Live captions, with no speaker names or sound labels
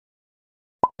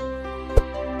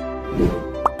Hello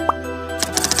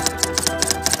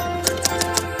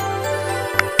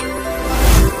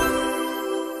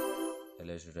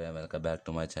students, welcome back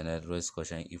to my channel. Today's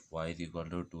question: if y is equal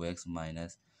to 2x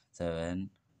minus 7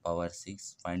 power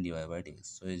 6, find dy by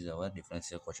dx. So this is our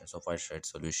differential question. So first write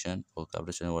solution. For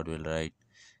calculation, what we'll write?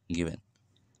 Given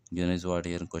is what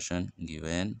here question?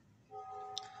 Given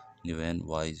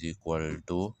y is equal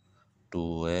to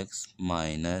 2x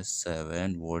minus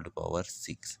 7 whole power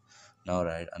 6. Now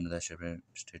write another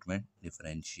statement.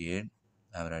 Differentiate.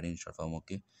 I'm writing short form.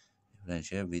 Okay.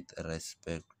 Differentiate with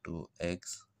respect to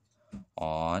x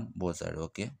on both sides.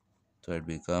 Okay, so it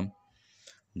become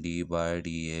d by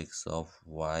dx of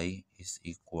y is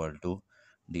equal to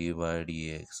d by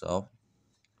dx of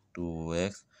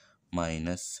 2x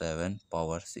minus 7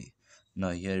 power 6. Now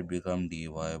here it become dy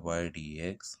by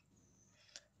dx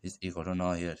is equal to,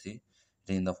 now here see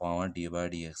it is in the form of d by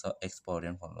dx of x power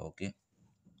n formula. Okay,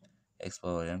 x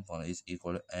power n formula is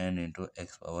equal to n into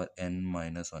x power n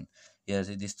minus 1. Here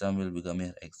see this term will become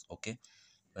here x. Okay,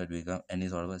 so it become n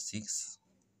is equal to 6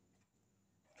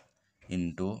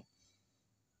 into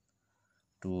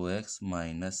 2x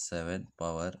minus 7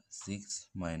 power 6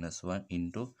 minus 1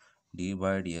 into d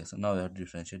by dx. Now we have to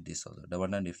differentiate this also. Double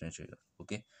time differentiate.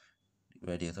 Okay, d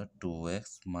by dx of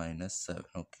 2x minus 7.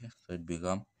 Okay, so it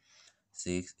become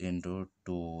 6 into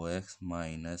 2x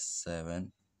minus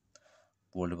 7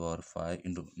 whole power 5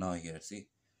 into, now here see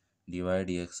d by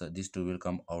dx, these two will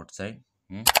come outside.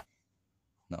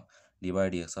 Now d by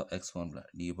dx of x formula,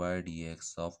 d by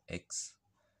dx of x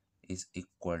is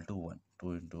equal to 1.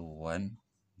 2 into 1,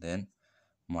 then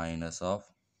minus of,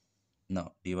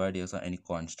 now d by dx of any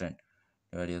constant,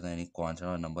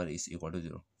 or number is equal to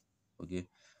 0. Okay,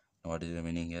 now what is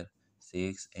remaining here?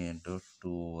 6 into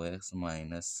 2x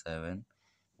minus 7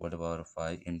 whole power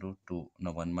 5 into 2.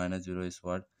 Now 1 minus 0 is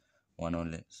what? 1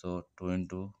 only, so 2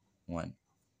 into 1,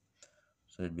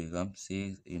 so it becomes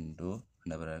 6 into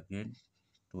under bracket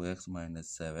 2x minus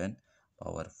 7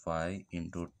 power 5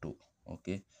 into 2.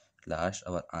 Okay, last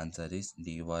our answer is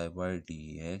dy by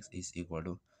dx is equal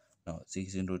to, now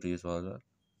 6 into 2 is what?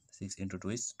 6 into 2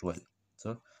 is 12,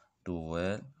 so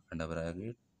 12 under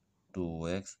bracket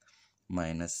 2x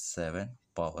minus 7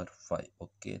 power 5.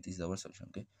 Okay, this is our solution.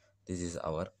 Okay, this is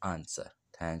our answer.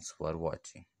 Thanks for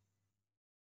watching.